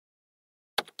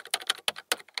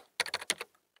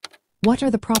What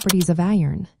are the properties of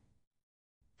iron?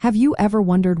 Have you ever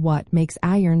wondered what makes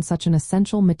iron such an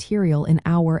essential material in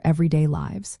our everyday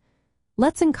lives?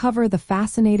 Let's uncover the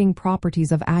fascinating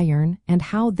properties of iron and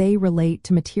how they relate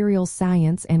to materials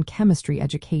science and chemistry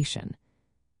education.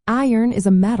 Iron is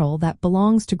a metal that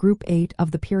belongs to Group 8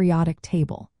 of the periodic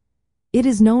table. It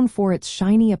is known for its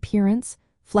shiny appearance,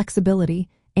 flexibility,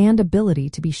 and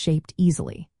ability to be shaped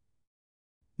easily.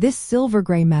 This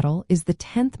silver-gray metal is the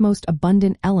 10th most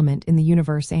abundant element in the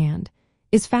universe and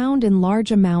is found in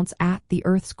large amounts at the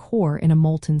Earth's core in a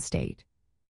molten state.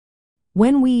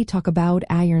 When we talk about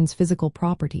iron's physical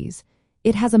properties,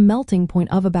 it has a melting point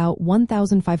of about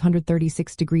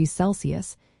 1,536 degrees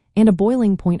Celsius and a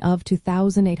boiling point of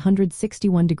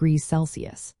 2,861 degrees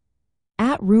Celsius.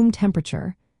 At room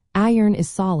temperature, iron is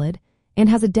solid and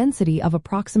has a density of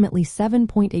approximately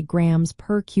 7.8 grams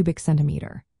per cubic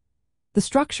centimeter. The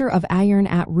structure of iron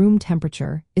at room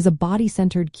temperature is a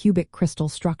body-centered cubic crystal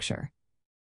structure.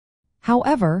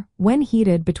 However, when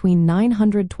heated between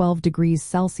 912 degrees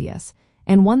Celsius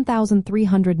and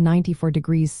 1,394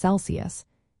 degrees Celsius,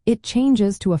 it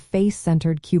changes to a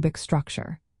face-centered cubic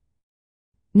structure.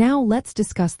 Now let's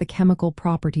discuss the chemical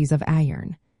properties of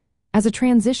iron. As a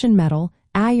transition metal,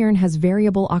 iron has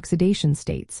variable oxidation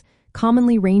states,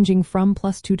 commonly ranging from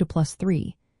 +2 to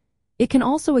 +3. It can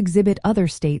also exhibit other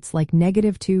states like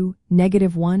 -2,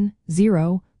 -1,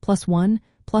 0, +1,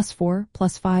 +4,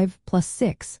 +5,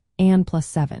 +6, and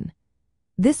 +7.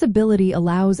 This ability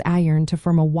allows iron to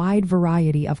form a wide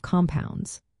variety of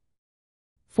compounds.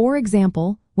 For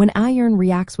example, when iron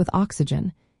reacts with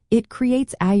oxygen, it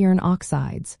creates iron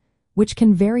oxides, which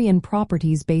can vary in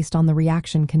properties based on the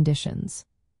reaction conditions.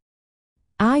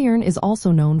 Iron is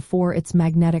also known for its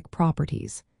magnetic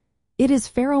properties. It is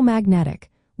ferromagnetic,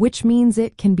 which means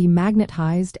it can be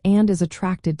magnetized and is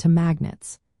attracted to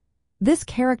magnets. This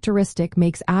characteristic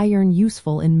makes iron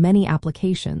useful in many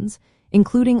applications,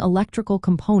 including electrical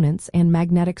components and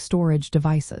magnetic storage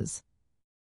devices.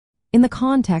 In the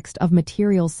context of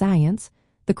materials science,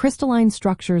 the crystalline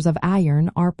structures of iron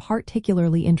are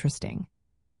particularly interesting.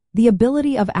 The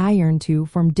ability of iron to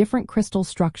form different crystal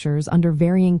structures under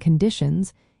varying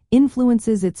conditions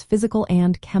influences its physical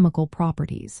and chemical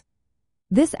properties.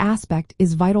 This aspect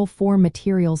is vital for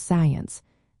materials science,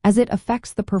 as it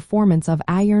affects the performance of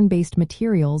iron-based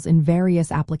materials in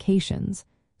various applications,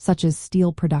 such as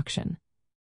steel production.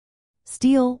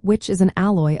 Steel, which is an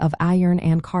alloy of iron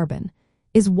and carbon,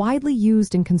 is widely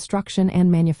used in construction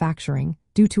and manufacturing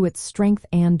due to its strength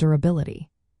and durability.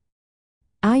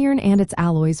 Iron and its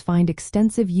alloys find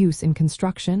extensive use in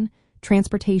construction,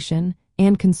 transportation,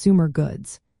 and consumer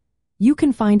goods. You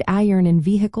can find iron in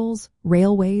vehicles,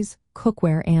 railways,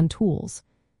 cookware, and tools.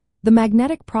 The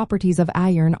magnetic properties of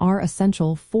iron are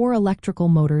essential for electrical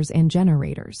motors and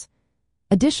generators.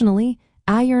 Additionally,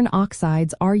 iron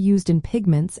oxides are used in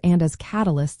pigments and as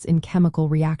catalysts in chemical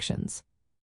reactions.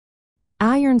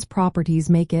 Iron's properties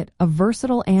make it a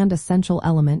versatile and essential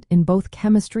element in both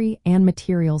chemistry and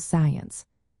materials science.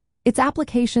 Its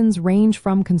applications range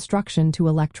from construction to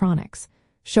electronics,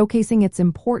 showcasing its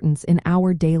importance in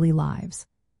our daily lives.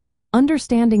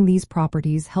 Understanding these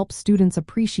properties helps students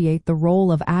appreciate the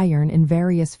role of iron in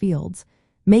various fields,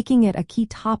 making it a key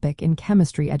topic in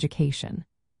chemistry education.